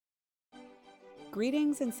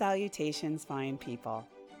Greetings and salutations, fine people.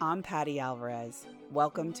 I'm Patty Alvarez.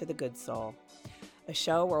 Welcome to The Good Soul, a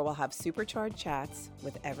show where we'll have supercharged chats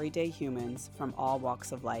with everyday humans from all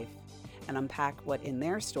walks of life and unpack what in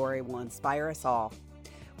their story will inspire us all.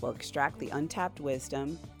 We'll extract the untapped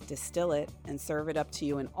wisdom, distill it, and serve it up to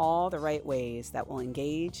you in all the right ways that will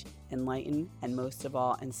engage, enlighten, and most of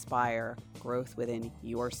all, inspire growth within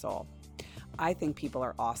your soul. I think people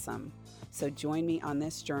are awesome. So join me on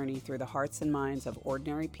this journey through the hearts and minds of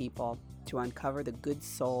ordinary people to uncover the good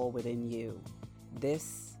soul within you.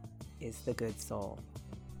 This is The Good Soul.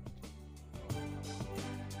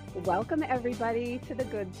 Welcome, everybody, to The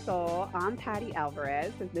Good Soul. I'm Patty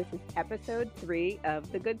Alvarez, and this is episode 3 of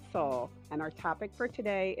The Good Soul. And our topic for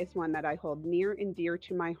today is one that I hold near and dear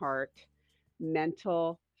to my heart: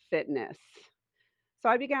 mental fitness. So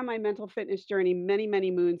I began my mental fitness journey many, many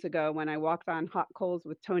moons ago when I walked on hot coals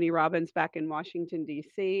with Tony Robbins back in Washington,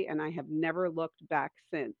 D.C., and I have never looked back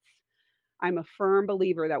since. I'm a firm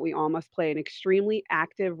believer that we all must play an extremely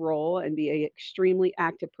active role and be an extremely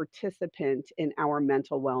active participant in our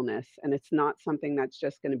mental wellness. And it's not something that's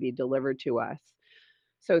just going to be delivered to us.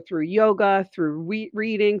 So, through yoga, through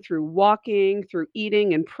reading, through walking, through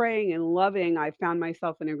eating and praying and loving, I found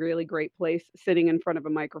myself in a really great place sitting in front of a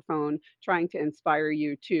microphone, trying to inspire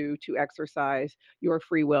you to exercise your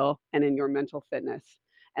free will and in your mental fitness.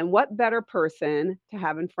 And what better person to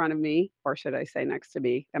have in front of me, or should I say next to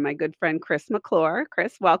me, than my good friend Chris McClure.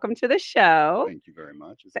 Chris, welcome to the show. Thank you very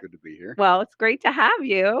much. It's good to be here. Well, it's great to have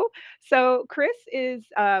you. So, Chris is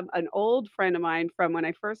an old friend of mine from when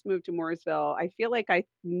I first moved to Mooresville. I feel like I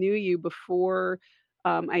knew you before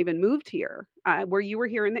I even moved here, where you were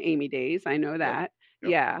here in the Amy days. I know Yep. that. Yep.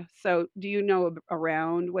 Yeah. So, do you know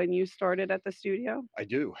around when you started at the studio? I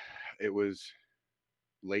do. It was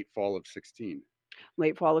late fall of 16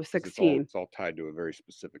 Late fall of because it's all 16. it's all tied to a very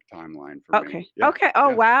specific timeline for me. Okay. Yeah. Okay. Oh,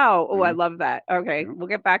 Yeah. wow. Oh, I hmm love that. Okay. Yep. We'll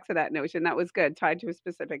get back to that notion. That was good, tied to a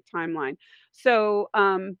specific timeline. So,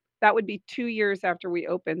 that would be 2 years after we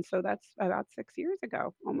opened. So that's about 6 years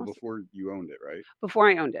ago, Well, almost before you owned it, right? before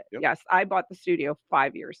I owned it. Yep. Yes, I bought the studio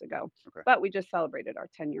 5 years ago, Okay. but we just celebrated our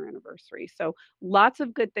 10-year anniversary. So lots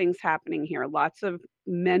of good things happening here, lots of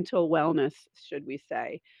mental wellness, should we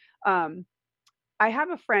say. Um, I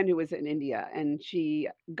have a friend who was in India, and she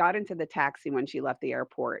got into the taxi when she left the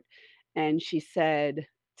airport, and she said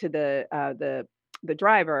to the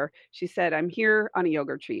driver, she said, "I'm here on a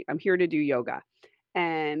yoga retreat. I'm here to do yoga."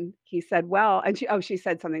 And he said, "Well," and she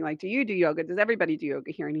said something like, "Do you do yoga? Does everybody do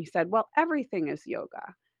yoga here?" And he said, "Well, everything is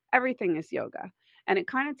yoga. Everything is yoga." And it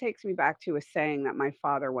kind of takes me back to a saying that my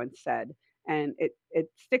father once said, and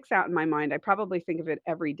it sticks out in my mind. I probably think of it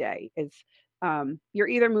every day. Is you're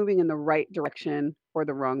either moving in the right direction or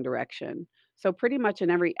the wrong direction. So pretty much in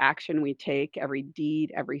every action we take, every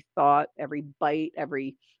deed, every thought, every bite,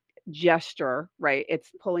 every gesture, right?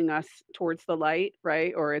 It's pulling us towards the light,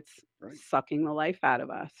 right? Or it's Right. sucking the life out of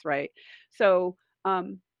us, right? So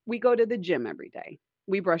we go to the gym every day.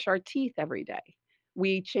 We brush our teeth every day.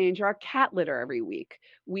 We change our cat litter every week.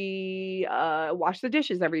 We wash the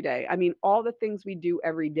dishes every day. I mean, all the things we do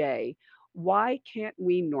every day. Why can't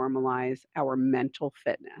we normalize our mental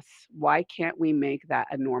fitness? Why can't we make that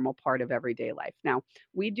a normal part of everyday life? Now,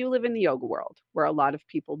 we do live in the yoga world where a lot of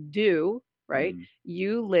people do, right? hmm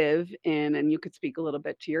You live in, and you could speak a little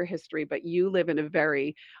bit to your history, but you live in a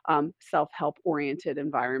very self help oriented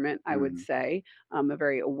environment, I would hmm say, a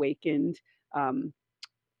very awakened. Um,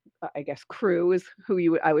 I guess crew is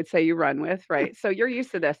who I would say you run with, Yeah. right? So you're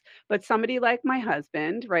used to this. But somebody like my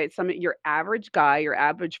husband, right? Your average guy, your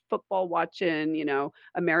average football watching,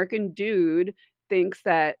 American dude thinks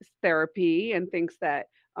that therapy and thinks that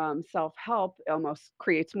self-help almost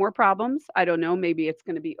creates more problems. I don't know. Maybe it's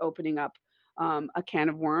going to be opening up a can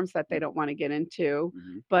of worms that they don't want to get into.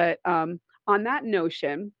 hmm But on that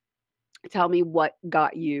notion, tell me what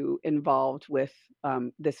got you involved with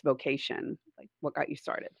this vocation. Like, what got you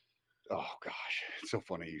started? Oh gosh, it's so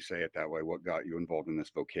funny you say it that way. What got you involved in this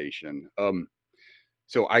vocation?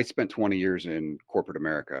 So I spent 20 years in corporate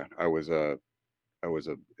America. I was a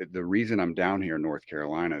the reason I'm down here in North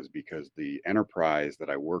Carolina is because the enterprise that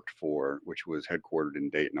I worked for, which was headquartered in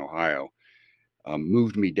Dayton, Ohio,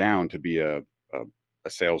 moved me down to be a, a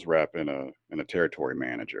sales rep and a territory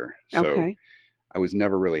manager. So Okay, I was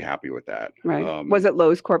never really happy with that. right. Was it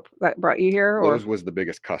Lowe's Corp that brought you here, or Lowe's was the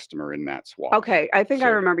biggest customer in that swath. okay, I think I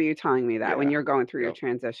So remember you telling me that when yeah, you're going through your yep,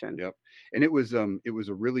 transition. yep. And it was a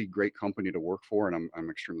really great company to work for, and I'm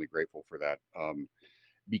extremely grateful for that.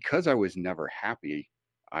 Because I was never happy,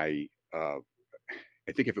 I uh,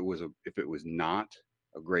 I think if it was not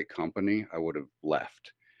a great company, I would have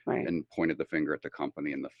left. Right. and pointed the finger at the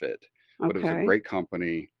company and the fit. But it was a Okay. great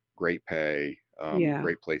company, great pay, Yeah.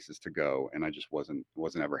 great places to go, and I just wasn't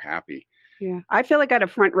ever happy. Yeah. I feel like I had a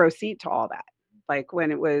front row seat to all that. Like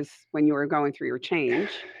when you were going through your change,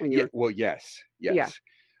 when you Yeah, were well, yes, yeah. yes.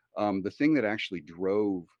 The thing that actually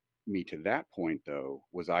drove me to that point, though,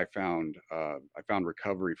 was I found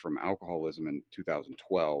recovery from alcoholism in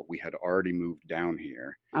 2012. We had already moved down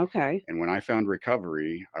here, Okay. and when I found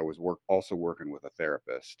recovery, I was also working with a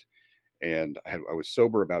therapist, and I was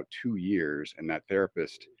sober about 2 years, and that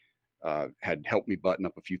therapist had helped me button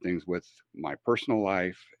up a few things with my personal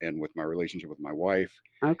life and with my relationship with my wife.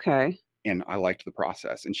 Okay. And I liked the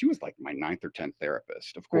process. And she was like my ninth or 10th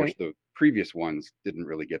therapist. Of course, Right. the previous ones didn't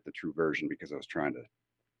really get the true version because I was trying to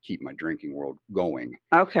keep my drinking world going.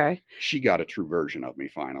 Okay. She got a true version of me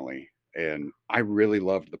finally. And I really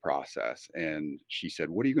loved the process. And she said,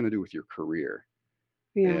 "What are you going to do with your career?"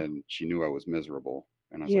 Yeah. And she knew I was miserable.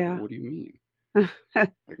 And I was like, "Well, Yeah. what do you mean?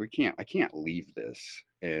 Like, I can't leave this."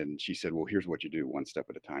 And she said, "Well, here's what you do one step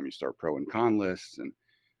at a time. You start pro and con lists." And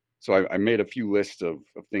so I made a few lists of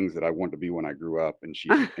things that I wanted to be when I grew up. And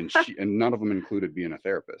and none of them included being a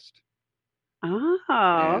therapist. Oh,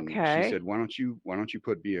 And she okay. said, why don't you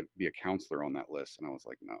put be a counselor on that list?" And I was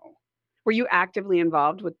like, "No." Were you actively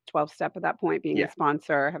involved with 12 step at that point, being a Yeah.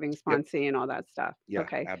 sponsor, having a Yep. sponsee and all that stuff? Yeah,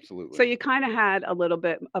 Okay. So absolutely. you kinda had a little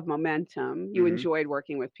bit of momentum. You hmm enjoyed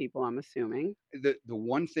working with people, I'm assuming. The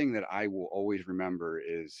one thing that I will always remember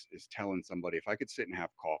is telling somebody, if I could sit and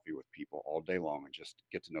have coffee with people all day long and just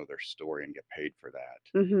get to know their story and get paid for that,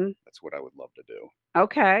 Mhm. that's what I would love to do.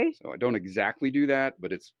 Okay. So I don't exactly do that,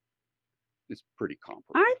 but it's pretty I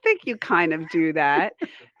comparable. think you kind of do that.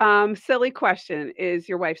 Silly question, is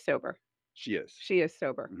your wife sober? She is. She is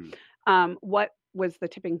sober. Mhm. What was the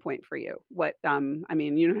tipping point for you? What, I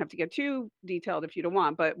mean, you don't have to get too detailed if you don't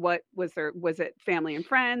want, but what was there was it family and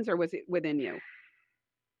friends or was it within you?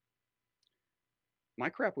 My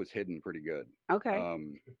crap was hidden pretty good. Okay.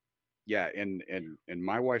 Um, yeah, and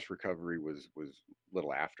my wife's recovery was a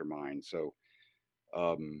little after mine. So,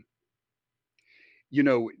 um, you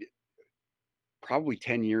know, probably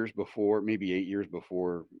 10 years before, maybe 8 years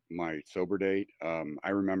before my sober date, I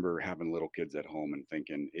remember having little kids at home and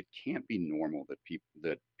thinking it can't be normal that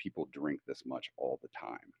people drink this much all the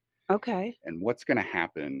time. Okay. And what's going to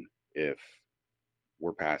happen if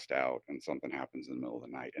we're passed out and something happens in the middle of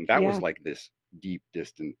the night? And that was Yeah. like this deep,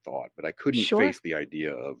 distant thought, but I couldn't Sure. face the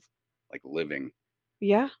idea of like living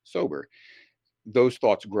Yeah. sober. Those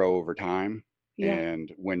thoughts grow over time, Yeah.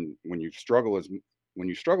 and when you struggle as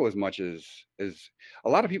much as a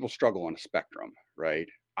lot of people struggle on a spectrum, right?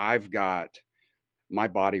 I've got my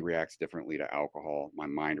body reacts differently to alcohol, my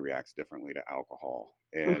mind reacts differently to alcohol,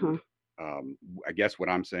 and Uh-huh. I guess what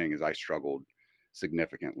I'm saying is I struggled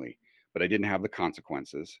significantly, but I didn't have the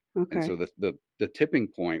consequences. And so Okay. the tipping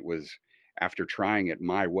point was after trying it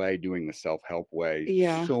my way, doing the self-help way,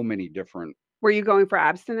 Yeah. so many different. Were you going for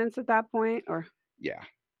abstinence at that point or Yeah.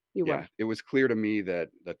 you Yeah, were? it was clear to me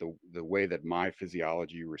that the way that my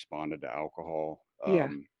physiology responded to alcohol,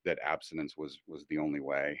 Yeah. that abstinence was the only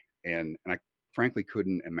way, and I frankly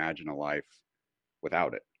couldn't imagine a life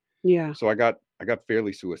without it. Yeah. So I got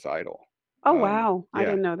fairly suicidal. Oh, wow. I Yeah,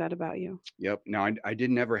 didn't know that about you. yep. Now I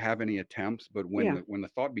didn't ever have any attempts, but Yeah. when the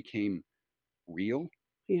thought became real,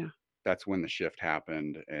 Yeah. that's when the shift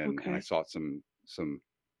happened, and I Okay. sought some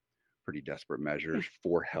pretty desperate Yeah. measures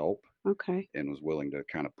for help, Okay. and was willing to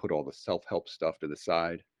kind of put all the self help stuff to the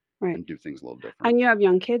side Right. and do things a little different. And you have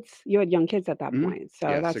young kids? You had young kids at that Mhm. point, so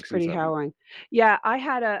Yeah, that's 6 and pretty 7. harrowing. Yeah, I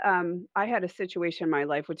had a situation in my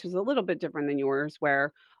life which is a little bit different than yours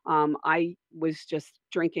where, I was just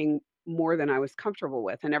drinking more than I was comfortable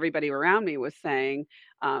with, and everybody around me was saying,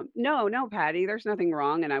 "No, no, Patty, there's nothing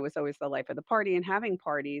wrong," and I was always the life of the party and having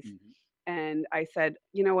parties, Mhm. and I said,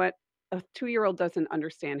 "You know what? A two-year-old doesn't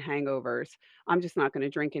understand hangovers. I'm just not gonna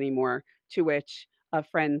drink anymore," to which a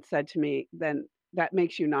friend said to me, "Then that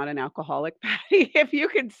makes you not an alcoholic, Patty. If you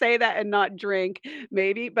could say that and not drink,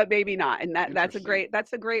 maybe, but maybe not." And Interesting.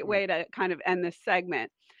 that's a great Mm. way to kind of end this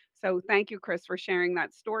segment. So thank you, Chris, for sharing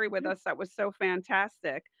that story with Yeah. us. That was so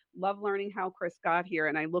fantastic. Love learning how Chris got here,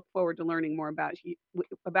 and I look forward to learning more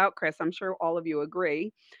about Chris. I'm sure all of you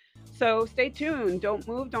agree. So stay tuned. Don't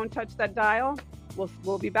move. Don't touch that dial.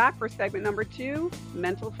 We'll be back for segment number 2,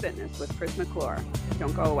 mental fitness with Chris McClure.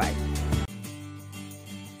 Don't go away.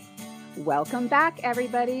 Welcome back,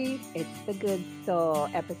 everybody. It's The Good Soul,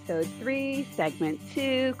 episode 3, segment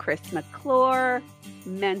 2, Chris McClure,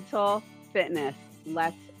 mental fitness.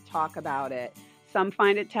 Let's talk about it. Some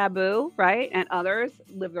find it taboo, right? And others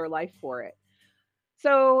live their life for it.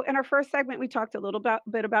 So, in our first segment, we talked a little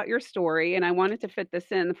bit about your story, and I wanted to fit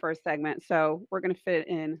this in the first segment. So, we're going to fit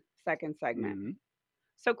in second segment. Mhm.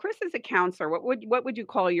 So, Chris is a counselor. What would you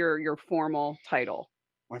call your formal title?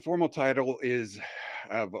 My formal title is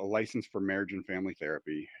I have a license for marriage and family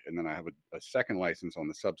therapy, and then I have a second license on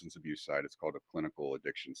the substance abuse side. It's called a clinical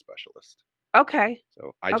addiction specialist. Okay.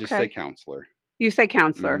 So I just say Okay. counselor. You say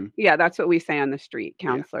counselor. Hmm. Yeah, that's what we say on the street, Yeah.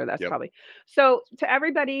 counselor, that's Yep. probably so to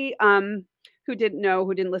everybody, who didn't know,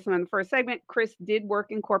 who didn't listen on the first segment, Chris did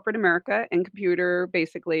work in corporate America and computer,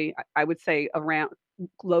 basically, I would say around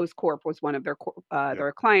Lowe's Corp was one of Yep.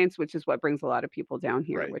 their clients, which is what brings a lot of people down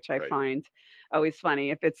here, Right. which I Right. find always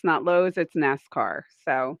funny. If it's not Lowe's, it's NASCAR,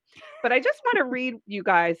 so but I just wanna read you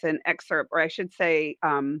guys an excerpt, or I should say,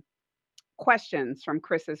 questions from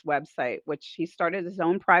Chris's website, which he started his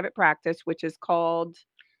own private practice, which is called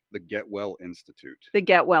The Get Well Institute. the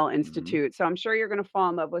Get Well Hmm. Institute. So I'm sure you're going to fall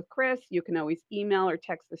in love with Chris. You can always email or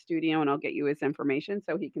text the studio and I'll get you his information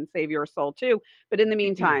so he can save your soul too. But in the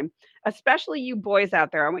meantime, especially you boys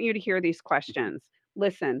out there, I want you to hear these questions.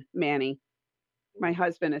 Listen, Manny, my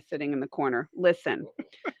husband is sitting in the corner. Listen,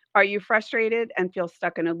 are you frustrated and feel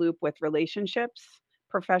stuck in a loop with relationships,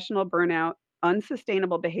 professional burnout,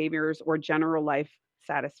 unsustainable behaviors, or general life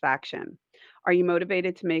satisfaction? Are you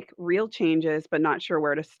motivated to make real changes but not sure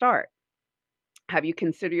where to start? Have you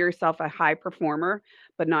considered yourself a high performer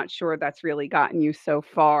but not sure that's really gotten you so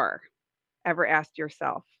far? Ever asked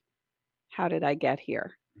yourself, how did I get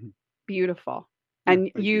here? Beautiful. Yeah.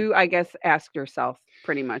 And Thank you. you, I guess, ask yourself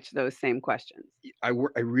pretty much those same questions. I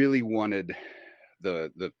really wanted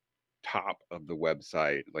the top of the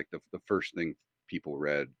website, like the first thing people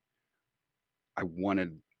read. I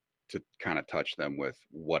wanted to kind of touch them with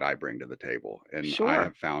what I bring to the table. And I Sure.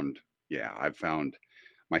 have found, yeah, I've found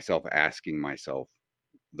myself asking myself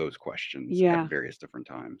those questions at Yeah. various different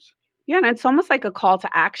times. Yeah, and it's almost like a call to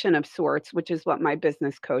action of sorts, which is what my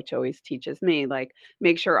business coach always teaches me. Like,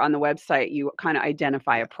 make sure on the website you kind of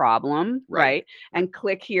identify a Yeah. problem, Right. right? Right. And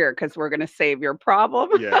click here because we're going to save your problem.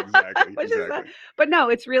 Yeah, exactly. Which is, Exactly. but no,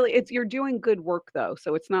 it's really, it's you're doing good work though,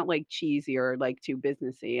 so it's not like cheesy or like too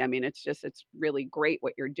businessy. I mean, it's just it's really great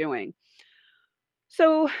what you're doing.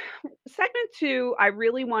 So, segment two, I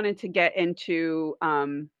really wanted to get into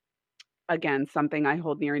again, something I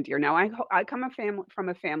hold near and dear. Now, I come from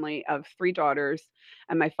a family of 3 daughters,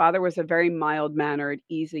 and my father was a very mild-mannered,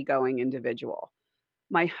 easygoing individual.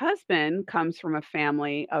 My husband comes from a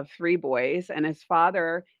family of 3 boys, and his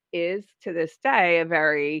father is, to this day, a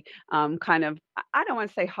very, kind of I don't wanna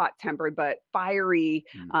say hot-tempered, but fiery,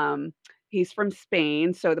 Mm. he's from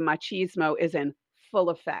Spain, so the machismo is in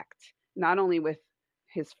full effect, not only with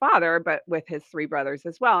his father, but with his 3 brothers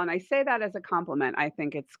as well, and I say that as a compliment. I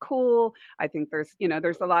think it's cool. I think there's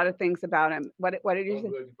a lot of things about him. What did you say?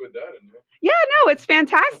 Glad you put that in there. Yeah, no, it's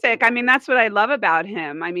fantastic. I mean, that's what I love about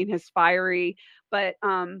him. I mean, his fiery, but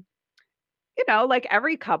like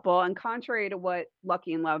every couple, and contrary to what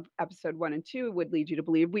Lucky in Love episode 1 and 2 would lead you to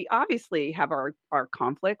believe, we obviously have our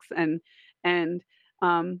conflicts and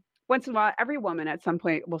once in a while every woman at some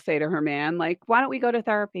point will say to her man like, "Why don't we go to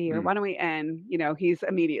therapy?" or Mm. "Why don't we?" And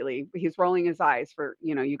he's rolling his eyes for,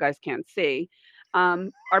 you guys can't see.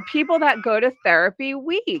 Are people that go to therapy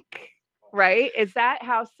weak? Right? Is that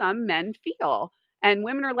how some men feel? And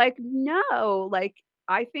women are like, "No, like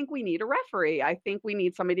I think we need a referee. I think we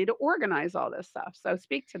need somebody to organize all this stuff." So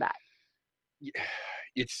speak to that. Yeah,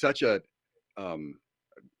 it's such a um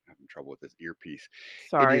I'm having trouble with this earpiece.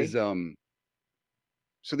 It is Sorry.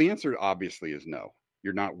 so the answer obviously is no.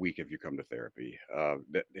 You're not weak if you come to therapy.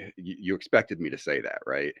 You expected me to say that,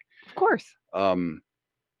 right? Of course. Um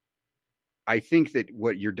I think that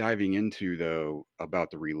what you're diving into, though, about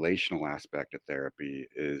the relational aspect of therapy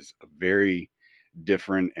is a very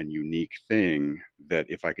different and unique thing that,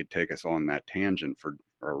 if I could take us on that tangent for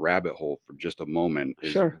or a rabbit hole for just a moment,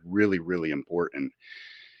 is Sure. really, really important.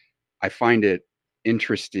 I find it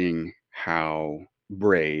interesting how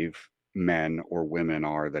brave men or women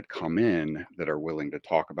are that come in that are willing to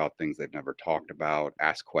talk about things they've never talked about,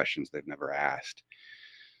 ask questions they've never asked.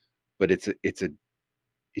 But it's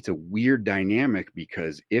a weird dynamic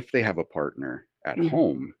because if they have a partner at Mhm.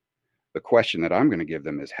 home, the question that I'm going to give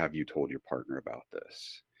them is, have you told your partner about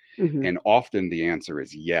this? Mhm. And often the answer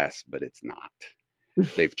is yes, but it's not.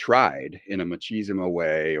 They've tried in a machismo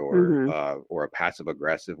way Mhm. or a passive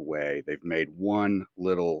aggressive way. They've made one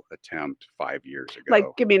little attempt 5 years Like,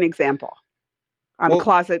 ago. give me an example. I'm a Well,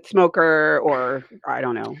 closet smoker or I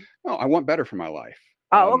don't know. no, I want better for my life.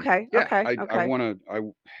 Oh, okay. Yeah, Okay. I Okay. want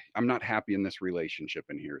to. I'm not happy in this relationship,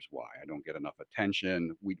 and here's why. I don't get enough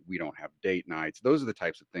attention. We don't have date nights. Those are the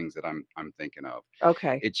types of things that I'm thinking of.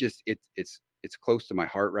 Okay. It's just it's it's close to my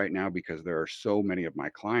heart right now because there are so many of my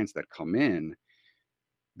clients that come in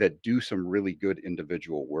that do some really good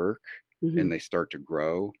individual work, and Hmm. they start to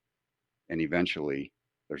grow, and eventually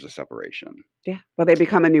there's a separation. Yeah. Well, they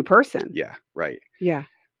become a new person. Yeah, right. Yeah.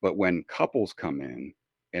 But when couples come in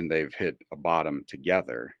and they've hit a bottom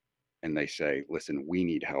together and they say, listen, we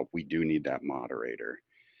need help, we do need that moderator,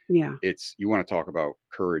 Yeah. it's, you want to talk about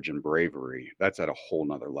courage and bravery, that's at a whole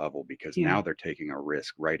nother level because Yeah. now they're taking a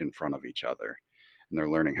risk right in front of each other, and they're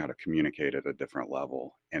learning how to communicate at a different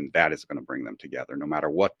level, and that is going to bring them together no matter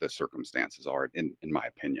what the circumstances are, in my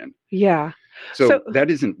opinion. Yeah. So So that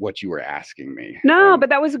isn't what you were asking me. no, but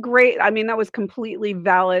that was great. I mean, that was completely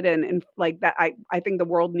valid and like that I think the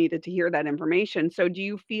world needed to hear that information. So do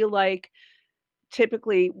you feel like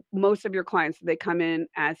typically most of your clients, they come in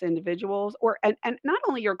as individuals or and not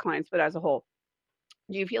only your clients, but as a whole?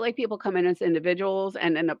 Do you feel like people come in as individuals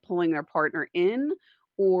and end up pulling their partner in,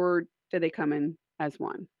 or do they come in as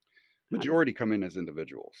one? How does Majority come in as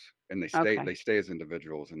individuals, and okay. they stay as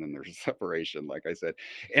individuals, and then there's a separation, like I said.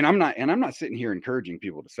 And I'm not sitting here encouraging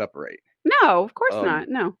people to separate. No, of course um not.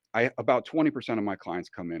 No. I about 20% of my clients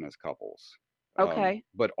come in as couples, Okay.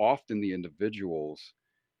 but often the individuals,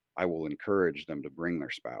 I will encourage them to bring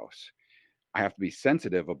their spouse. I have to be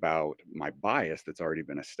sensitive about my bias that's already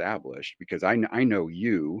been established because I know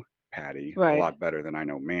you, Patty, a Right. lot better than I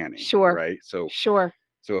know Manny, Sure. right? So Sure.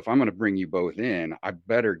 so if I'm going to bring you both in, I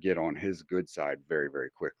better get on his good side very, very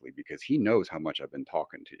quickly because he knows how much I've been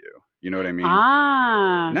talking to you. You know what I mean? And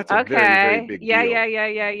Ah, that's a very, very okay. big Yeah, yeah, deal. yeah,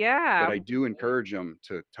 yeah, But yeah. I do encourage them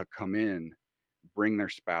to come in, bring their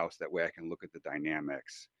spouse. That way I can look at the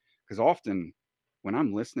dynamics. Because often when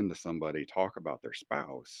I'm listening to somebody talk about their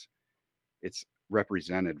spouse, it's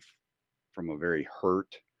represented from a very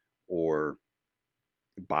hurt or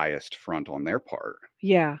biased front on their part,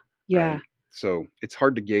 Yeah. Yeah. right? So it's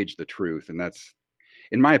hard to gauge the truth, and that's,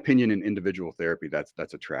 in my opinion, in individual therapy,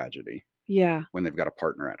 that's a tragedy Yeah. when they've got a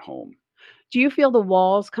partner at home. Do you feel the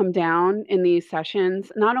walls come down in these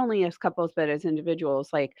sessions, not only as couples, but as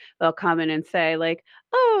individuals? Like they'll come in and say, like,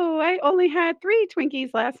 "Oh, I only had 3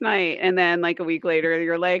 Twinkies last night," and then like a week later,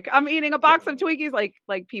 you're like, "I'm eating a Yeah, box of Twinkies."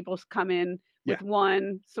 Like people come in yeah, with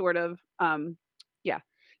one sort of, yeah,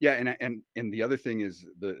 yeah. And the other thing is,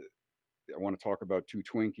 the I want to talk about 2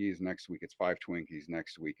 Twinkies. Next week it's 5 Twinkies.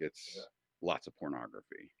 Next week it's lots of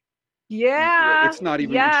pornography. yeah, It's not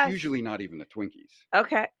even. It's yes. usually not even the Twinkies.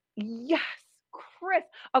 Okay. Yes, Chris.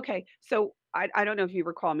 Okay, so I don't know if you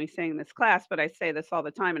recall me saying this class, but I say this all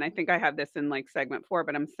the time, and I think I have this in like segment 4,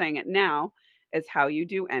 but I'm saying it now, is how you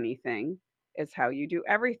do anything is how you do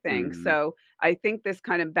everything. Hmm. So I think this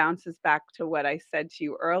kind of bounces back to what I said to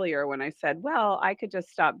you earlier when I said, well, I could just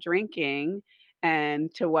stop drinking.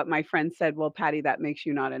 And to what my friend said, well, Patty, that makes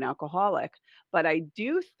you not an alcoholic. But I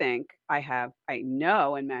do think I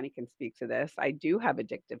know, and Manny can speak to this, I do have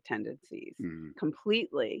addictive tendencies Hmm.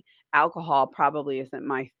 completely. Alcohol probably isn't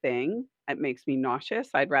my thing. It makes me nauseous.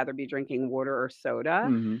 I'd rather be drinking water or soda.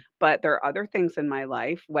 Hmm. But there are other things in my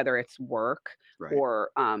life, whether it's work Right. or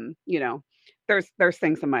there's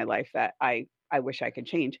things in my life that I wish I could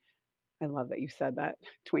change. I love that you said that.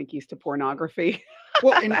 Twinkies to pornography.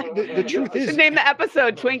 Well, and the truth Should is, name the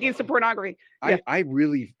episode Twinkies to pornography. Yeah. I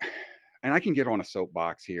really, and I can get on a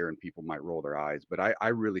soapbox here and people might roll their eyes, but I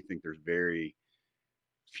really think there's very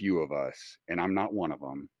few of us, and I'm not one of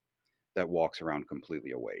them, that walks around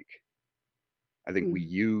completely awake. I think we Mm.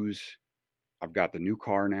 use, I've got the new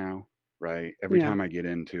car now, right? Every Yeah. time I get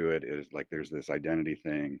into it, is like there's this identity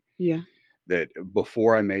thing Yeah. that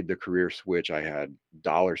before I made the career switch, I had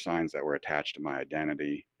dollar signs that were attached to my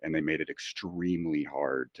identity, and they made it extremely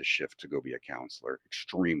hard to shift to go be a counselor.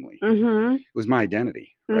 Extremely. Mhm. It was my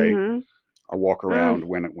identity, right? Mhm. I walk Mm. around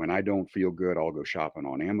when I don't feel good, I'll go shopping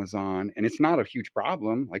on Amazon, and it's not a huge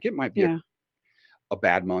problem. Like it might be Yeah. a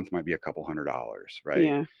bad month, might be a couple $100s, right?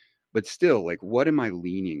 Yeah. But still, like, what am I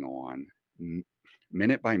leaning on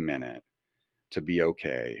minute by minute to be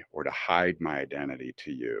okay or to hide my identity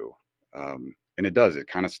to you? And it does. It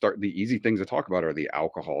kind of start, the easy things to talk about are the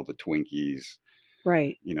alcohol, the Twinkies,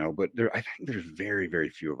 Right. but there, I think there's very, very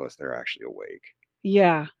few of us that are actually awake.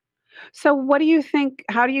 Yeah. So what do you think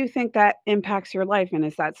how do you think that impacts your life, and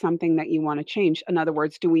is that something that you wanna change? In other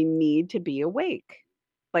words, do we need to be awake?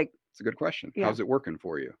 Like It's a good question. yeah. How's it working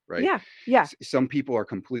for you, right? Yeah. Yeah. Some people are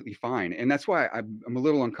completely fine, and that's why I'm a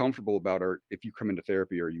little uncomfortable about, or if you come into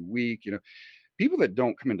therapy, are you weak? People that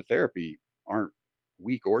don't come into therapy aren't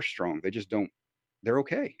weak or strong. They just don't. They're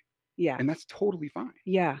okay, Yeah. and that's totally fine.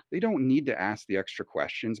 Yeah. They don't need to ask the extra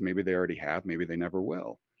questions. Maybe they already have. Maybe they never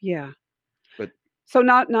will. Yeah. But So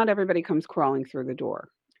not everybody comes crawling through the door.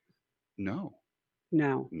 no,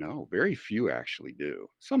 No. No, very few actually do.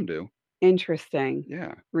 Some do. Interesting.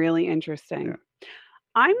 Yeah. Really Yeah. interesting.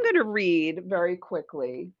 I'm going to read very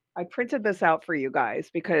quickly. I printed this out for you guys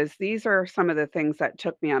because these are some of the things that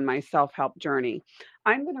took me on my self help journey.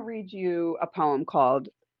 I'm going to read you a poem called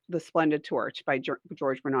The Splendid Torch by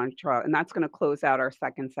George Bernard Shaw, and that's going to close out our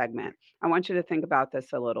second segment. I want you to think about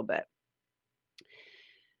this a little bit.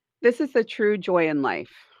 This is the true joy in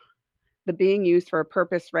life, the being used for a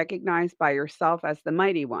purpose recognized by yourself as the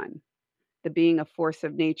mighty one, the being a force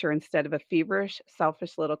of nature instead of a feverish,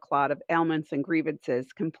 selfish little clod of ailments and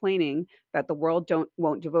grievances, complaining that the world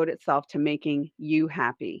won't devote itself to making you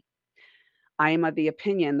happy. I am of the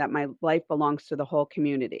opinion that my life belongs to the whole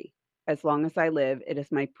community. As long as I live, it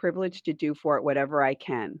is my privilege to do for it whatever I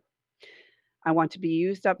can. I want to be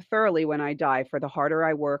used up thoroughly when I die, for the harder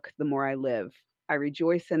I work, the more I live. I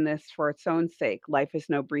rejoice in this for its own sake. Life is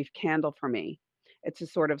no brief candle for me. It's a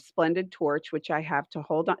sort of splendid torch which I have to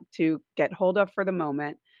hold on to get hold of for the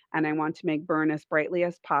moment, and I want to make burn as brightly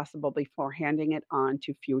as possible before handing it on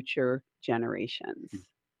to future generations.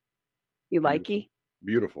 You Beautiful. likey?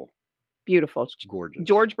 Beautiful. Beautiful. Gorgeous.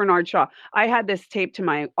 George Bernard Shaw. I had this taped to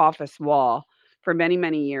my office wall for many,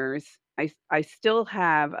 many years. I still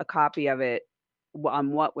have a copy of it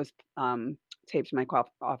on what was taped to my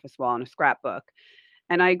office wall in a scrapbook.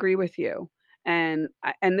 And I agree with you. And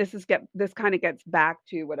this kind of gets back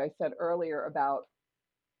to what I said earlier about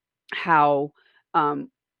how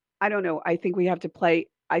um, I don't know. I think we have to play.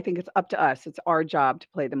 I think it's up to us. It's our job to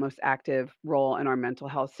play the most active role in our mental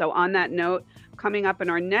health. So, on that note, coming up in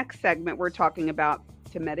our next segment, we're talking about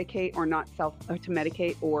to medicate or not to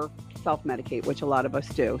medicate or self medicate, which a lot of us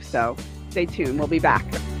do. So, stay tuned. We'll be back.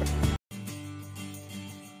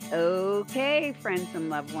 Okay, friends and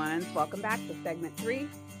loved ones, welcome back to segment 3,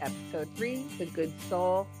 episode 3, The Good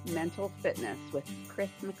Soul Mental Fitness with Chris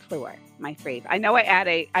McClure, my fave. I know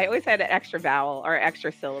I always add an extra vowel or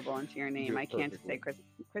extra syllable into your name. I can't just say Chris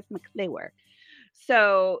McClure.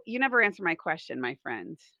 So you never answer my question, my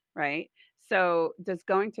friend, right? So does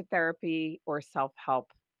going to therapy or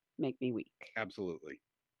self-help make me weak? Absolutely.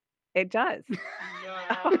 It does.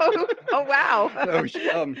 Oh, wow.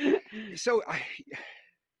 So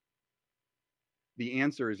the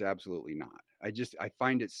answer is absolutely not. I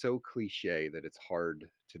find it so cliche that it's hard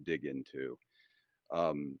to dig into.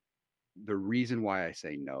 Um, the reason why I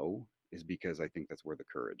say no is because I think that's where the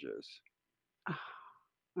courage is. I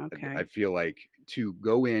Okay. feel like to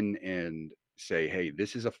go in and say, "Hey,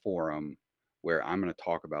 this is a forum where I'm going to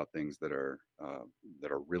talk about things that are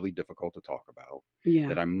really difficult to talk about, Yeah.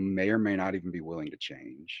 that I may or may not even be willing to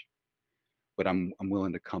change, but I'm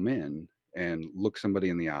willing to come in and look somebody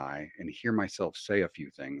in the eye and hear myself say a few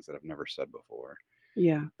things that I've never said before."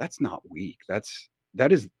 Yeah. That's not weak. That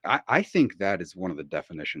is I think that is one of the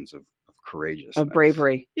definitions of Of courageousness.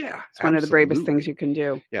 bravery. Yeah, It's one of the bravest things absolutely. you can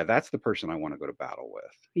do. Yeah, that's the person I want to go to battle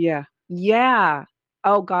with. Yeah. Yeah.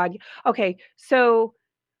 Oh God. Okay. So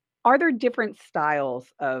are there different styles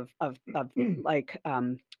of like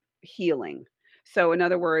healing? So in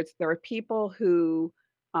other words, there are people who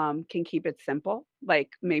can keep it simple.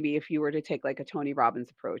 Like maybe if you were to take like a Tony Robbins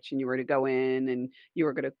approach and you were to go in and you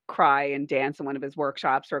were going to cry and dance in one of his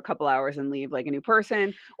workshops for a couple hours and leave like a new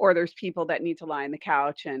person, or there's people that need to lie on the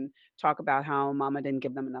couch and talk about how mama didn't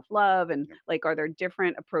give them enough love, and Yep. like are there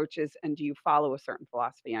different approaches and do you follow a certain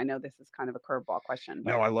philosophy? I know this is kind of a curveball question,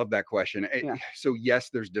 but No, I love that question. yeah. So yes,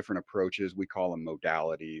 there's different approaches. We call them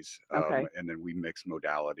modalities, Okay. and then we mix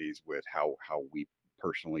modalities with how we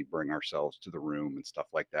personally bring ourselves to the room and stuff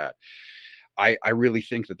like that. I really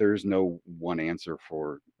think that there's no one answer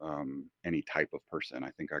for any type of person.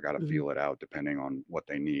 I think I got to Mhm. feel it out depending on what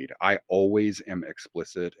they need. I always am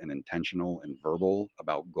explicit and intentional and verbal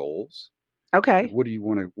about goals. Like, Okay. what do you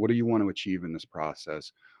want to achieve in this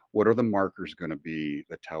process? What are the markers going to be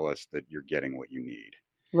that tell us that you're getting what you need?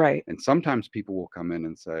 Right. And sometimes people will come in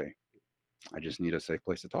and say, I just need a safe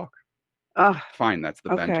place to talk. Oh, Fine, that's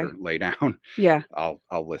the okay. venter. Lay down. Yeah. I'll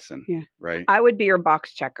listen. Yeah. Right. I would be your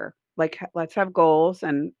box checker. Like, let's have goals,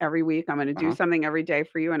 and every week I'm gonna do Uh-huh. something every day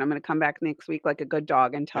for you, and I'm gonna come back next week like a good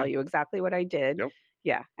dog and tell Yeah. you exactly what I did. Yep.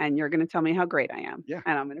 Yeah, and you're gonna tell me how great I am, Yeah.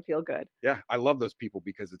 and I'm gonna feel good. Yeah. I love those people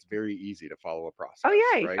because it's very easy to follow a Oh, process,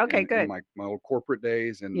 yay. right? Okay, In good. my old corporate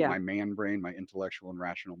days and Yeah. my man brain, my intellectual and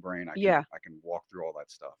rational brain, Yeah. I can walk through all that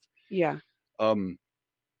stuff. Yeah. Um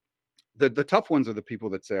the tough ones are the people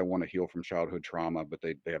that say I want to heal from childhood trauma, but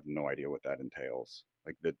they have no idea what that entails.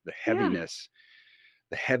 Like Yeah.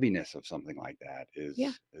 the heaviness of something like that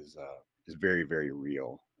Yeah. is very very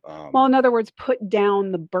real. Well, in other words, put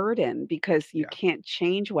down the burden because you Yeah, can't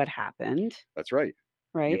change what happened, that's right.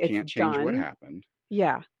 right? You It's can't change what done. happened,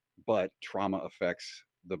 Yeah. but trauma affects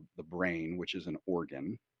the brain, which is an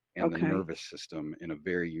organ, and the Okay. nervous system in a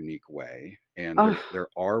very unique way. And Oh, there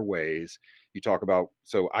are ways you talk about.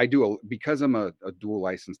 So I do because I'm a dual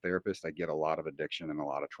licensed therapist. I get a lot of addiction and a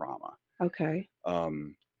lot of trauma. okay.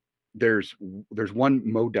 Um, there's there's one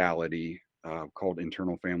modality called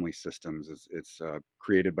internal family systems. It's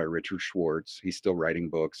created by Richard Schwartz. He's still writing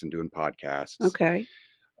books and doing podcasts. Okay.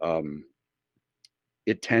 Um,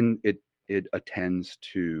 it attends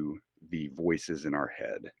to the voices in our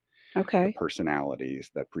head, the Okay.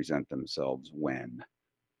 personalities that present themselves when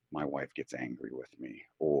my wife gets angry with me,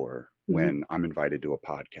 or Mhm. when I'm invited to a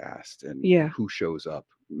podcast, and Yeah. who shows up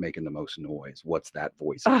making the most noise. What's that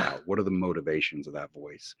voice Oh, about? What are the motivations of that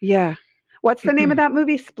voice? yeah. What's the name of that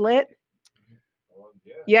movie? Split?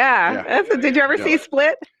 Yeah. Yeah, Did you ever yeah. see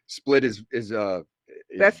Split? Split is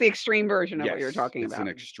That's the extreme version of what you're yes, talking it's an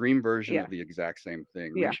about. extreme version Yeah. of the exact same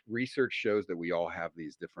thing. Yeah. Research shows that we all have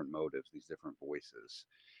these different motives, these different voices,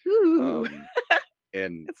 Ooh, um,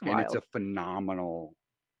 and it's and it's wild.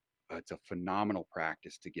 a phenomenal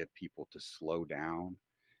practice to get people to slow down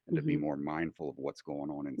and to be Mhm. more mindful of what's going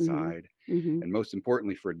on Mhm. inside. Mhm. And most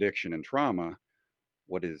importantly, for addiction and trauma,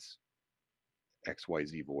 what is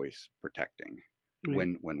XYZ voice protecting? Right.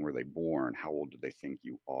 When were they born? How old do they think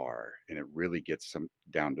you are? And it really gets some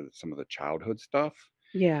down to some of the childhood stuff.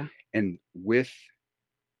 Yeah. And with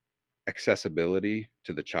accessibility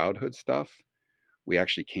to the childhood stuff, we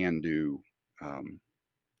actually can do um,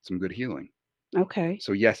 some good healing. Okay.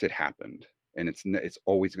 So yes, it happened, and it's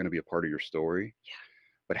always going to be a part of your story.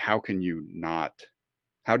 But how can you not?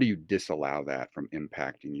 How do you disallow that from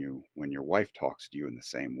impacting you when your wife talks to you in the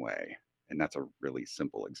same way? And that's a really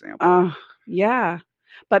simple example. Yeah,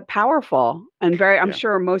 but powerful and very I'm Yeah.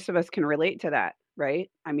 sure most of us can relate to that,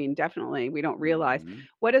 right? I mean, definitely, we don't realize Hmm.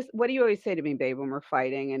 what do you always say to me, babe, when we're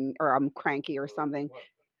fighting and or I'm cranky or something?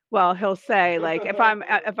 Well, he'll say, like, if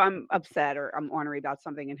I'm upset or I'm ornery about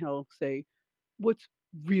something, and he'll say, "What's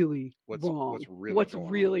really wrong? What's really What's going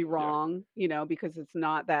on? really Yeah. wrong?" Because it's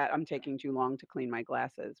not that I'm taking too long to clean my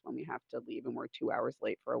glasses when we have to leave and we're 2 hours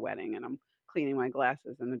late for a wedding, and I'm cleaning my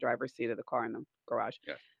glasses in the driver's seat of the car in the garage.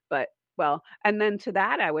 Yes. But well, and then to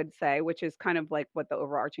that, I would say, which is kind of like what the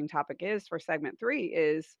overarching topic is for segment 3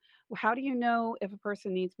 is, well, how do you know if a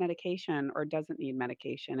person needs medication or doesn't need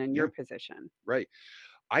medication in your Yeah. position? Right.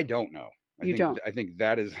 I don't know. You don't. I think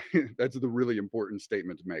that is that's the really important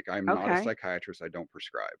statement to make. I'm not a Okay. psychiatrist. I don't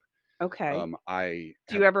prescribe. Okay. I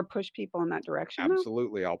Do you have ever push people in that direction though?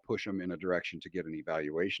 absolutely. I'll push them in a direction to get an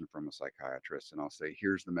evaluation from a psychiatrist, and I'll say,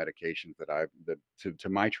 "Here's the medications that to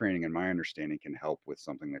my training and my understanding can help with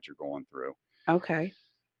something that you're going through." Okay.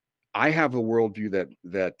 I have a worldview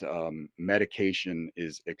that medication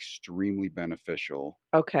is extremely beneficial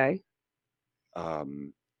Okay.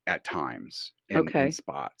 um, at times in Okay.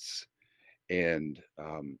 spots, and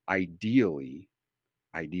ideally,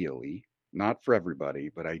 not for everybody,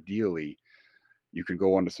 but ideally, you can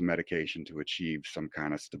go onto some medication to achieve some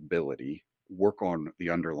kind of stability, work on the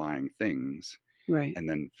underlying things, Right. and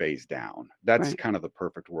then phase down. That's Right. kind of the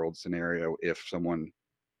perfect world scenario if someone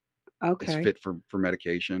is Okay. fit for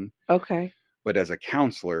medication. Okay. But as a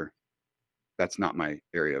counselor, that's not my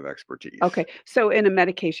area of expertise. Okay. So in a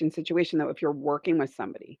medication situation though, if you're working with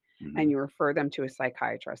somebody and Hmm. you refer them to a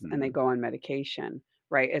psychiatrist and they Hmm. go on medication,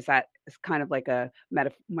 right? Is kind of like a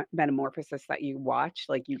metamorphosis that you watch,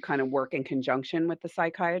 like you kind of work in conjunction with the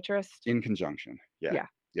psychiatrist? In conjunction. Yeah. Yeah.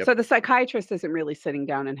 Yep. So the psychiatrist isn't really sitting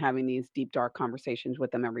down and having these deep dark conversations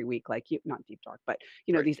with them every week like you not deep dark, but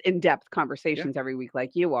Right. these in-depth Yeah. conversations every week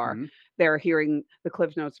like you are. Hmm. They're hearing the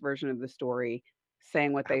Cliff Notes version of the story,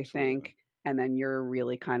 saying what they Absolutely. think, and then you're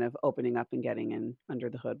really kind of opening up and getting in under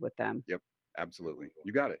the hood with them. Yep. Absolutely.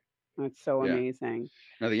 You got it. That's so Yeah. amazing.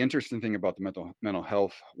 Now, the interesting thing about the mental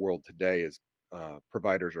health world today is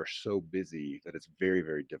providers are so busy that it's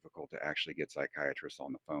very difficult to actually get psychiatrists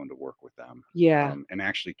on the phone to work with them. Yeah, And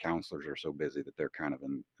actually, counselors are so busy that they're kind of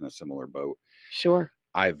in a similar boat. sure.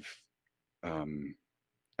 I've, um,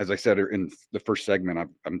 as I said in the first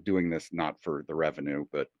segment, I'm doing this not for the revenue,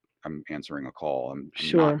 but I'm answering a call. I'm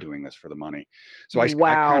not Sure. doing this for the money. So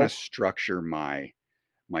I kind of Wow. structure my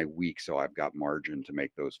week so I've got margin to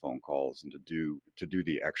make those phone calls and to do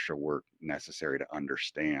the extra work necessary to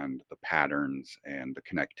understand the patterns and the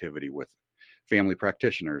connectivity with family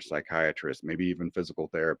practitioners, psychiatrists, maybe even physical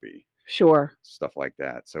therapy, Sure. stuff like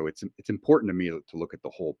that. So it's important to me to look at the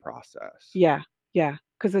whole process. Yeah, yeah,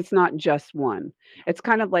 because it's not just one. No, It's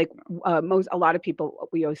kind of like, no. most a lot of people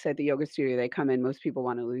we always say at the yoga studio, they come in, most people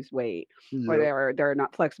wanna lose weight, or Yep. they're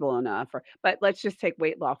not flexible enough, or but let's just take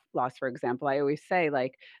weight loss, for example. I always say,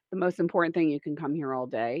 like, the most important thing you can come here all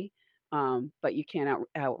day, but you can't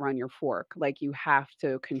outrun your fork. Like you have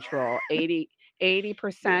to control 80 Yeah.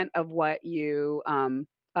 percent of what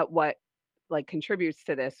like contributes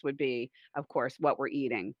to this would be, of course, what we're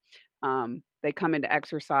eating. They come into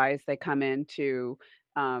exercise, they come into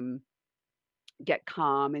um, get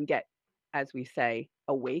calm and get, as we say,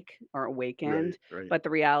 awake or awakened. Right. Right. But the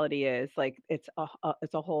reality is, like, it's a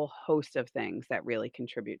whole host of things that really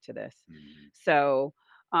contribute to this. Mhm. So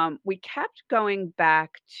we kept going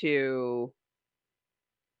back to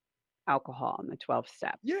alcohol and the 12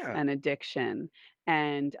 steps Yeah. and addiction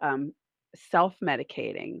and self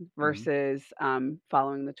medicating Mhm. versus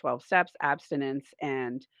following the 12 steps, abstinence,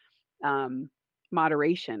 and um,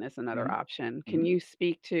 moderation is another Mhm. option. Can Mhm. you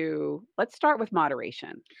speak to, let's start with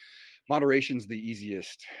moderation. Moderation's the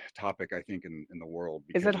easiest topic I think in the world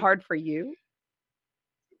Is it because it hard for you?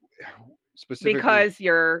 specifically Because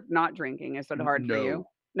you're not drinking, is it hard for you? no,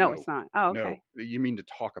 No, no, it's not. Oh, no. okay. You mean to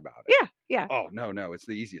talk about it? Yeah, yeah. Oh, no, no, it's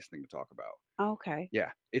the easiest thing to talk about. Okay.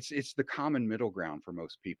 Yeah, it's the common middle ground for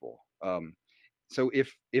most people. So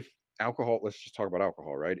if alcohol, let's just talk about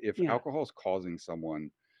alcohol, right? If Yeah, alcohol is causing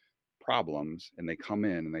someone problems and they come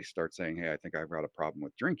in and they start saying, "Hey, I think I've got a problem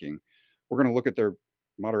with drinking," we're going to look at their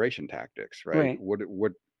moderation tactics, right? right,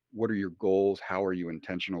 What are your goals? How are you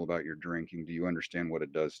intentional about your drinking? Do you understand what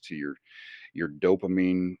it does to your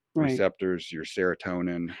dopamine right. receptors, your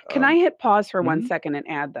serotonin? Can I hit pause for one Mhm, second and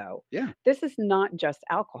add, though? yeah, This is not just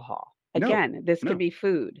alcohol. no, Again, this could no, be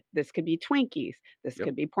food. This could be Twinkies. This yep,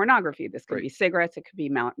 could be pornography. This could right, be cigarettes. It could be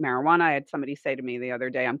marijuana. I had somebody say to me the other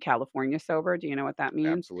day, I'm California sober. Do you know what that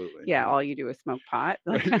means? absolutely, Yeah, yeah, all you do is smoke pot.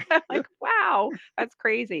 Like, right. like wow, that's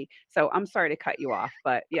crazy. So I'm sorry to cut you off,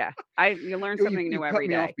 but yeah, you learn You something you new cut every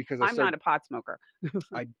me off day. because I'm not a pot smoker.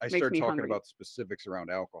 I Makes started me talking hungry. about specifics around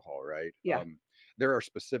alcohol, right? Yeah, There are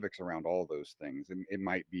specifics around all those things, and it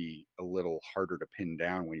might be a little harder to pin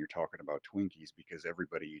down when you're talking about Twinkies because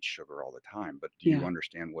everybody eats sugar all the time. But do you yeah.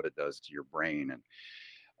 understand what it does to your brain? And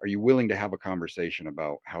are you willing to have a conversation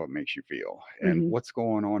about how it makes you feel and Hmm. what's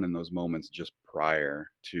going on in those moments just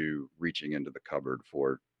prior to reaching into the cupboard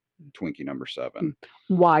for Twinkie number seven?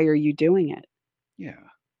 Why are you doing it? Yeah,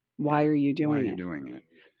 Why yeah. are you Why are doing you it? doing it?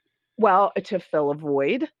 Well, to fill a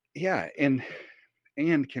void. Yeah, and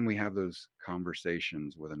can we have those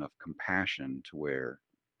conversations with enough compassion to where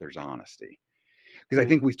there's honesty? Because I Right.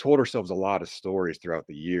 think we've told ourselves a lot of stories throughout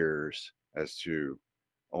the years as to,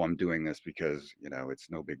 oh, I'm doing this because it's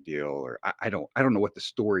no big deal, or I don't know what the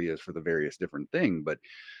story is for the various different thing, but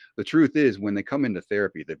the truth is when they come into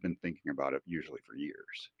therapy, they've been thinking about it usually for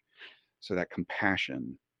years. So that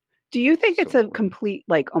compassion Do you is think so it's a important. complete,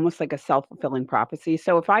 like, almost like a self-fulfilling prophecy?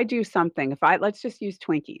 So if I do something, if I let's just use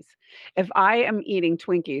Twinkies. If I am eating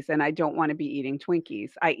Twinkies and I don't wanna be eating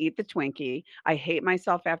Twinkies, I eat the Twinkie, I hate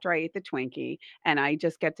myself after I eat the Twinkie, and I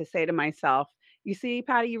just get to say to myself, "You see,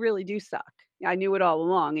 Patty, you really do suck. I knew it all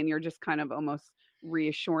along," and you're just kind of almost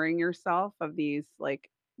reassuring yourself of these, like,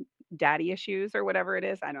 daddy issues or whatever it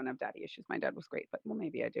is. I don't have daddy issues. My dad was great, but well,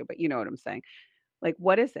 maybe I do, but you know what I'm saying. Like,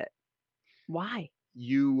 what is it? Why?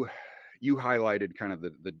 You you highlighted kind of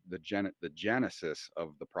the genesis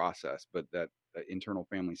of the process, but that internal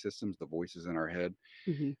family systems, the voices in our head,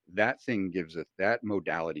 Mhm. that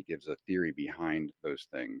modality gives a theory behind those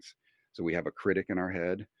things. So we have a critic in our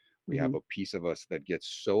head. We have Mhm. a piece of us that gets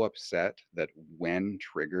so upset that when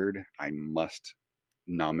triggered, I must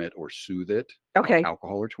numb it or soothe it. Okay.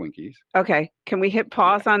 Alcohol or Twinkies. Okay. Can we hit Yeah.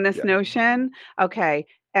 pause on this Yeah. notion? Okay.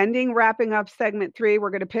 Wrapping up segment 3. We're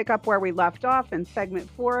going to pick up where we left off in segment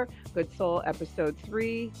 4, Good Soul episode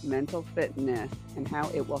 3, mental fitness and how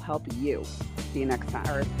it will help you. See you next time,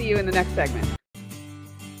 or see you in the next segment.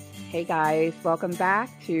 Hey guys, welcome back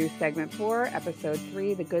to segment 4, episode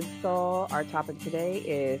 3, The Good Soul. Our topic today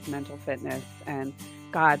is mental fitness. And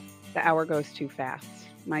God, the hour goes too fast.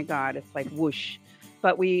 My God, it's like whoosh.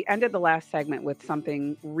 But we ended the last segment with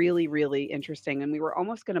something really, really interesting, and we were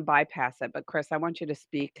almost going to bypass it. But Chris, I want you to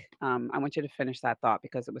speak. I want you to finish that thought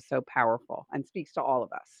because it was so powerful and speaks to all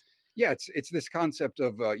of us. Yeah, it's this concept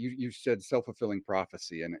of you said self-fulfilling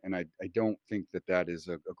prophecy, and I don't think that is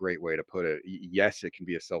a great way to put it. Yes, it can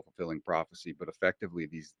be a self-fulfilling prophecy, but effectively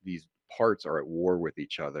these parts are at war with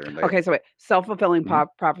each other, and they Okay, so wait, self-fulfilling Mhm.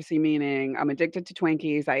 prophecy meaning I'm addicted to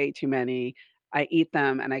Twinkies, I ate too many, I eat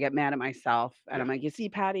them, and I get mad at myself, and I'm Yeah, like, "You see,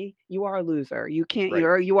 Patty, you are a loser.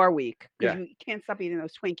 right, You are weak because yeah, you can't stop eating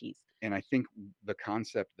those Twinkies." and I think the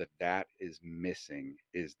concept that is missing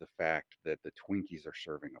is the fact that the Twinkies are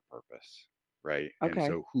serving a purpose, right? And Okay.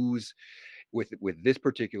 so who's with this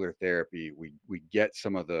particular therapy, we get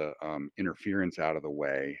some of the interference out of the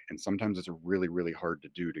way, and sometimes it's really really hard to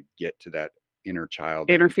do to get to that inner child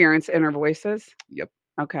that Interference, inner voices. yep,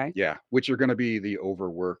 Okay. Yeah, which are gonna be the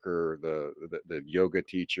overworker, the yoga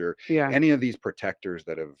teacher, Yeah. any of these protectors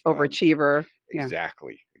that have, Overachiever. Yeah.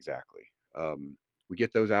 exactly, exactly. We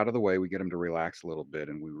get those out of the way, we get them to relax a little bit,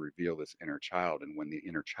 and we reveal this inner child, and when the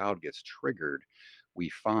inner child gets triggered, we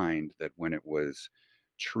find that when it was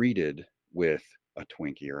treated with a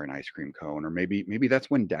Twinkie or an ice cream cone, or maybe that's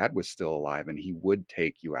when dad was still alive and he would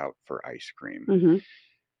take you out for ice cream. Mhm.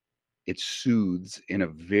 It soothes in a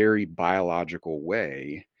very biological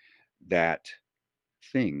way that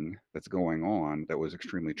thing that's going on that was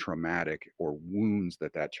extremely traumatic or wounds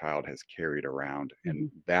that that child has carried around, and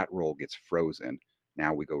Mhm. that role gets frozen.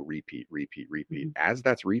 Now we go repeat, repeat, repeat. Mhm. As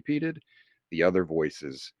that's repeated, the other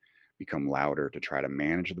voices become louder to try to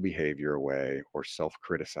manage the behavior away or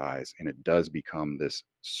self-criticize, and it does become this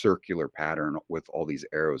circular pattern with all these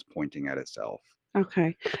arrows pointing at itself.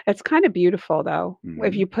 Okay. It's kinda beautiful, though,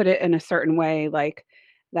 if Hmm. you put it in a certain way, like,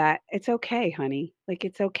 that it's okay, honey, like,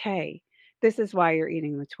 it's okay. This is why you're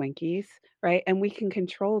eating the Twinkies, right? And we can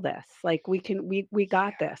control this. Like, we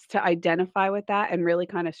got Yeah, this. To identify with that and really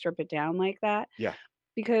kinda strip it down like that, yeah,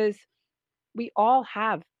 because we all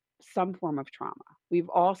have some form of trauma. We've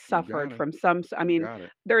all you got suffered it. from I You mean, got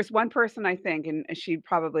it. there's one person I think, and she'd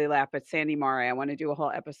probably laugh, but Sandy Mare. I wanna do a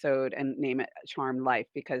whole episode and name it Charmed Life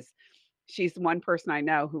because she's the one person I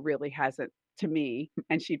know who really hasn't, to me,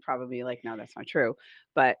 and she'd probably be like, "No, that's not true,"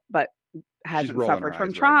 but She's hasn't rolling her suffered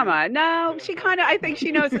from eyes right now. trauma. No, she kinda, I think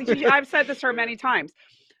she knows, like, I've said this to her many times.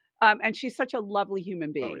 And she's such a lovely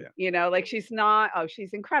human Oh being, yeah. like she's not, oh,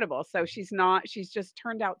 she's incredible. So she's not, she's just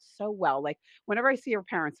turned out so well. Like whenever I see her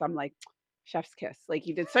parents, I'm like, chef's kiss. Like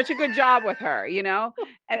you did such a good job with her.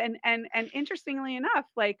 And interestingly enough,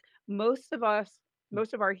 like most of us,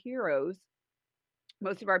 most of our heroes,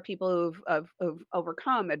 most of our people who've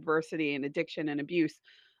overcome adversity and addiction and abuse,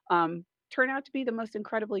 turn out to be the most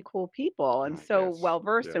incredibly cool people and so Yes, well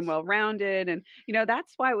versed and yes. well rounded. And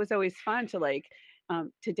that's why it was always fun to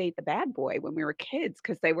to date the bad boy when we were kids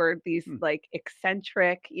because they were these Hmm. like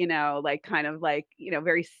eccentric, like kind of like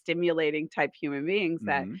very stimulating type human beings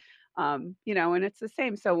that Mhm. and it's the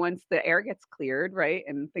same. So once the air gets cleared, right,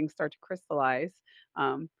 and things start to crystallize,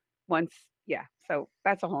 um, once yeah, so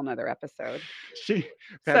that's a whole nother episode. She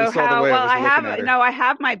Patty So saw the how way I well, was looking at her. I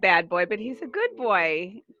have my bad boy, but he's a good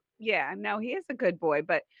boy. Yeah, no, he is a good boy,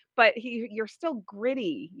 but you're still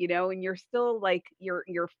gritty, and you're still like you're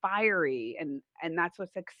fiery and that's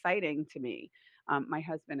what's exciting to me. My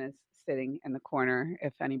husband is sitting in the corner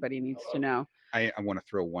if anybody needs to know. I wanna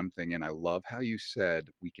throw one thing in. I love how you said,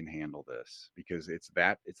 "We can handle this," because it's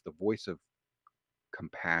the voice of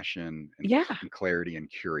compassion Yeah, and clarity and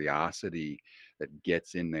curiosity that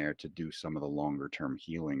gets in there to do some of the longer term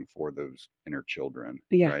healing for those inner children,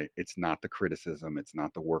 yeah, right? It's not the criticism, it's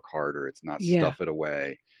not the work harder, it's not yeah, stuff it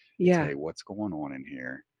away. It's, yeah, "Hey, what's going on in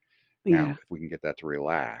here?" Now, yeah, if we can get that to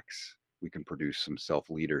relax, we can produce some self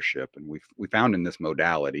leadership, and we found in this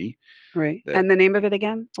modality right. that And the name of it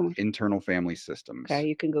again? internal family Okay, systems.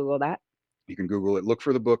 you can Google that. You can Google it. Look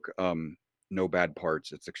for the book, No Bad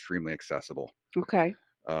Parts. It's extremely accessible. Okay.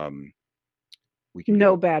 Um, we can get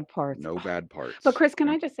No a bad parts. no bad But parts. Chris, can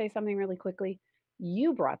Yep. I just say something really quickly?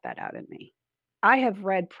 You brought that out in me. I have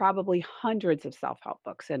read probably hundreds of self-help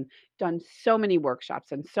books and done so many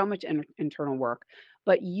workshops and so much internal work,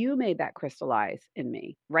 but you made that crystallize in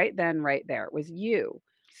me right then, right there. It was you.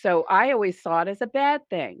 So I always saw it as a bad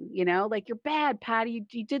thing, like you're bad, Patty.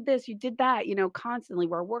 You did this, you did that, constantly.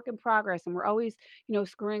 We're a work in progress and we're always,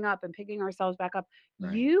 screwing up and picking ourselves back up.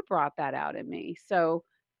 Right. You brought that out in me. So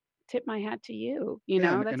tip my hat to you.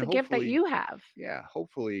 Yeah, and That's a gift that hopefully, you have. yeah,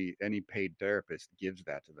 hopefully any paid therapist gives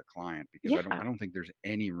that to the client, because I Yeah. don't think there's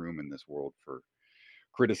any room in this world for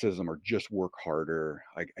criticism or just work harder.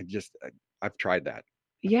 I've tried that.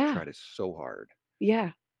 I've Yeah. tried it so hard.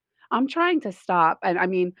 Yeah. I'm trying to stop, and I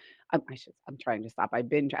mean, I'm trying to stop. I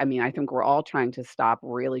mean, I think we're all trying to stop,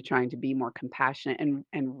 really trying to be more compassionate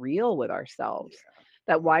and real with ourselves. Yeah.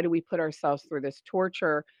 That Yeah. why do we put ourselves through this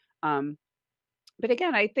torture? Um, but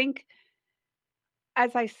again, I think,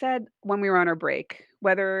 as I said when we were on our break,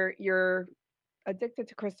 whether you're addicted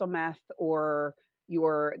to crystal meth or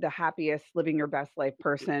you're the happiest living your best life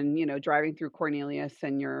person, driving through Cornelius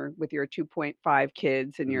and you're with your 2.5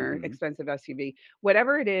 kids and your Mhm. expensive SUV,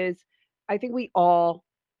 whatever it is, I think we all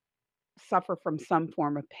suffer from some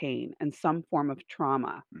form of pain and some form of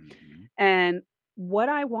trauma. Mhm. And what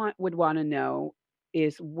I would want to know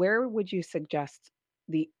is where would you suggest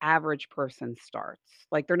the average person starts?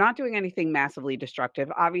 Like they're not doing anything massively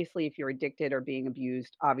destructive. Obviously, if you're addicted or being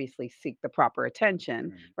abused, obviously seek the proper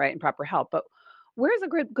attention, Right. right, and proper help. But where's a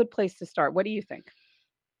good place to start? What do you think?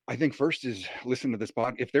 I think first is listen to this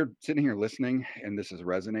if they're sitting here listening and this is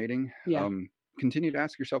resonating, Yeah. continue to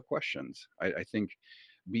ask yourself questions. I think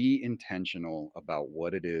be intentional about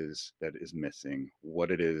what it is that is missing,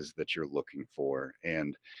 what it is that you're looking for.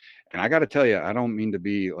 And I got to tell you, I don't mean to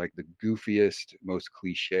be like the goofiest, most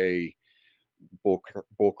cliche bull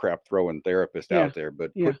crap throwing therapist Yeah. out there,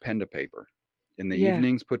 but Yeah. put pen to paper. In the Yeah.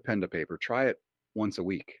 evenings, put pen to paper. Try it once a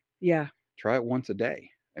week. Yeah. Try it once a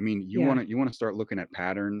day. I mean, Yeah. you want to start looking at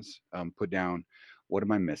patterns. Put down, what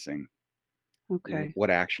am I missing? Okay. What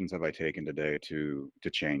actions have I taken today to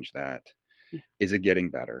change that? Yeah. Is it getting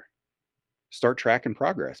better? Start tracking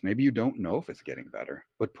progress. Maybe you don't know if it's getting better,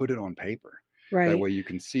 but put it on paper. That Right. way you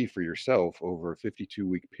can see for yourself over a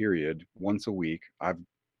 52-week period, once a week.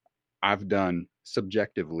 I've done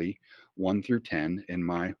subjectively 1 through 10 in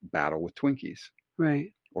my battle with Twinkies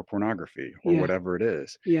Right. or pornography or Yeah. whatever it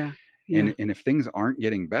is. Yeah. Yeah. And if things aren't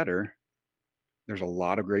getting better, there's a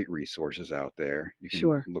lot of great resources out there. You can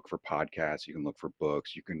Sure. look for podcasts, you can look for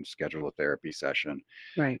books, you can schedule a therapy session,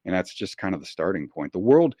 Right. and that's just kind of the starting point. The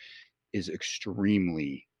world is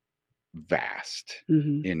extremely vast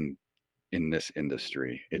Mhm. in this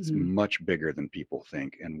industry. It's Mhm. much bigger than people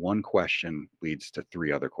think, and one question leads to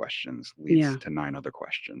 3 other questions, leads Yeah. to 9 other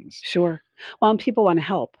questions. Sure. Well, and people wanna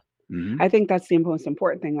help. Mhm. I think that's the most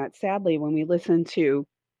important thing that sadly, when we listen to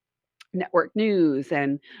network news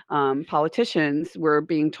and politicians, we're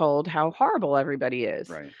being told how horrible everybody is.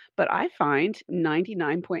 Right. But I find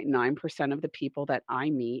 99.9% of the people that I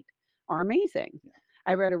meet are amazing. Yeah.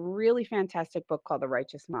 I read a really fantastic book called The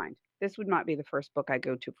Righteous Mind. This would not be the first book I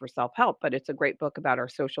go to for self help, but it's a great book about our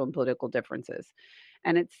social and political differences.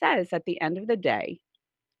 And it says at the end of the day,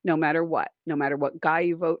 no matter what guy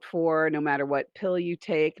you vote for, no matter what pill you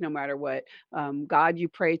take, no matter what God you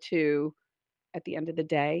pray to, at the end of the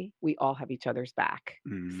day, we all have each other's back.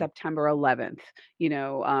 Mhm. September 11th,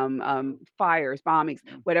 fires, bombings,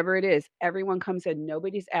 Yeah. whatever it is, everyone comes in.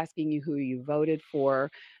 Nobody's asking you who you voted for,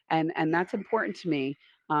 and that's important to me.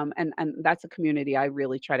 And that's a community I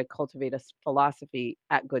really try to cultivate philosophy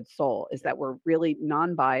at Good Soul is Yeah. that we're really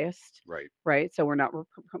non-biased, Right. right? So we're not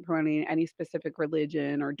promoting any specific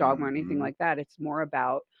religion or dogma or anything Mhm. like that. It's more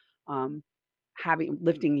about um, having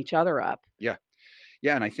lifting each other up. Yeah.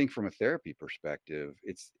 Yeah, and I think from a therapy perspective,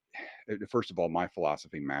 it's first of all, my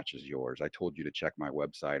philosophy matches yours. I told you to check my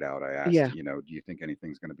website out. I asked, Yeah. do you think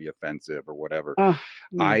anything's going to be offensive or whatever? Oh,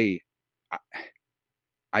 yeah. I I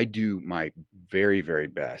I do my very, very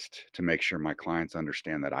best to make sure my clients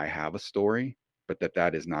understand that I have a story, but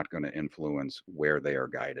that is not going to influence where they are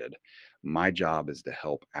guided. My job is to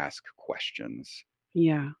help ask questions.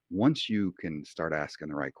 Yeah. Once you can start asking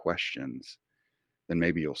the right questions, then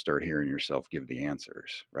maybe you'll start hearing yourself give the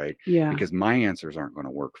answers, right? Yeah. Because my answers aren't going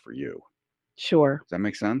to work for you. Sure. Does that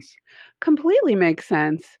make sense? Completely makes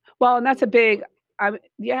sense. Well, and that's a big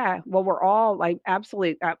yeah, well, we're all like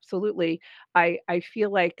absolutely. I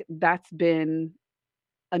feel like that's been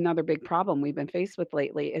another big problem we've been faced with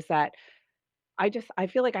lately is that I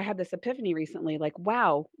feel like I had this epiphany recently like,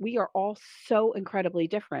 wow, we are all so incredibly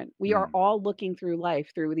different. We are Mm, all looking through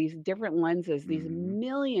life through these different lenses, these mhm.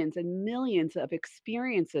 millions and millions of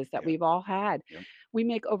experiences that Yep, we've all had. yep. We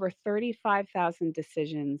make over 35,000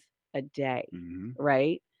 decisions a day, Mhm.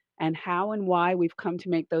 right? And how and why we've come to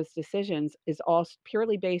make those decisions is all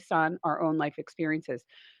purely based on our own life experiences.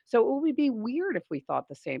 So it would be weird if we thought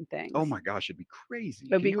the same Oh things. my gosh, it'd be crazy.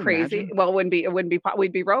 It would Can be you crazy. imagine? Well, it wouldn't be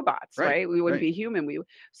we'd be robots, Right, right? We wouldn't right. be human.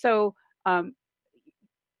 So um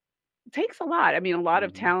takes a lot. I mean, a lot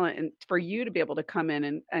of Mhm. talent and for you to be able to come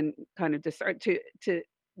in and kind of discern to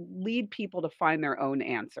lead people to find their own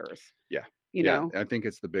answers, Yeah, you yeah. know? I think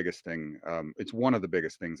it's the biggest thing. It's one of the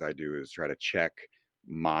biggest things I do is try to check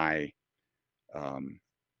my um,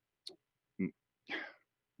 m-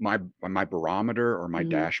 my barometer or my Mhm.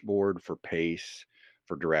 dashboard for pace,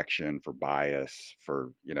 for direction, for bias,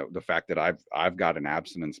 for the fact that I've got an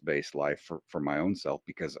abstinence based life for my own self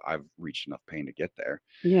because I've reached enough pain to get there.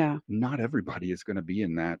 Yeah. Not everybody is going to be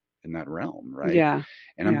in that realm, right? Yeah.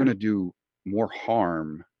 And I'm going Yeah. to do more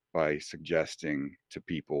harm by suggesting to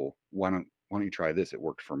people, why don't you try this? It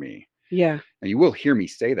worked for me. Yeah. And you will hear me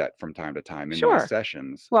say that from time to time in my Sure.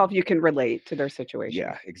 sessions. Well, if you can relate to their situation.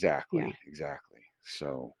 Yeah, exactly, Yeah. exactly.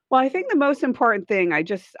 So, Well, I think the most important thing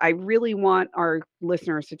I really want our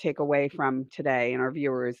listeners to take away from today and our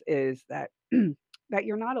viewers is that that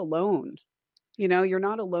you're not alone. You know, you're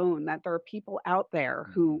not alone, that there are people out there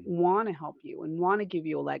who mhm, want to help you and want to give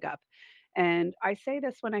you a leg up. And I say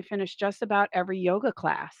this when I finish just about every yoga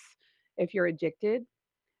class. If you're addicted,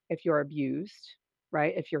 if you're abused,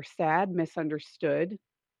 right? If you're sad, misunderstood,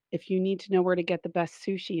 if you need to know where to get the best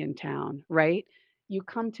sushi in town, right? you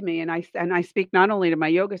come to me, and I speak not only to my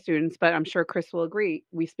yoga students, but I'm sure Chris will agree.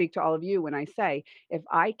 We speak to all of you when I say, if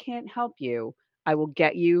I can't help you, I will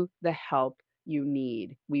get you the help you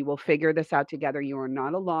need. We will figure this out together. You are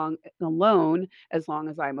not alone as long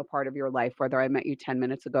as I'm a part of your life, whether I met you 10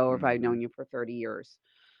 minutes ago or if I've Hmm. known you for 30 years.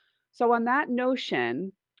 So, on that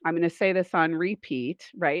notion, I'm going to say this on repeat,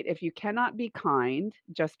 right? If you cannot be kind,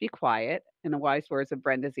 just be quiet. In the wise words of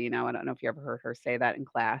Brenda Zeno. I don't know if you ever heard her say that in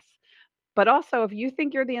class. But also, if you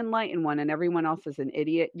think you're the enlightened one and everyone else is an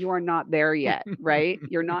idiot, you are not there yet, right?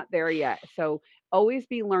 You're not there yet. So, always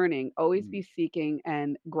be learning, always be seeking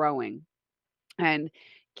and growing. And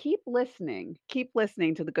keep listening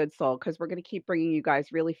to the good soul, because we're going to keep bringing you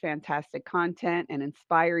guys really fantastic content and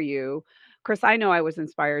inspire you. Chris, I know I was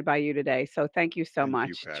inspired by you today, so thank you so Thank you,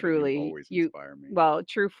 much. Patty. You Truly, always you, inspire me. well,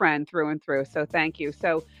 true friend through and through, so thank you.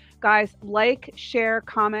 So guys, like, share,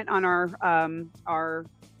 comment on our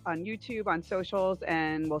on YouTube, on socials,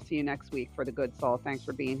 and we'll see you next week for the good soul. Thanks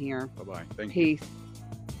for being here. Bye bye. Thank you. Peace.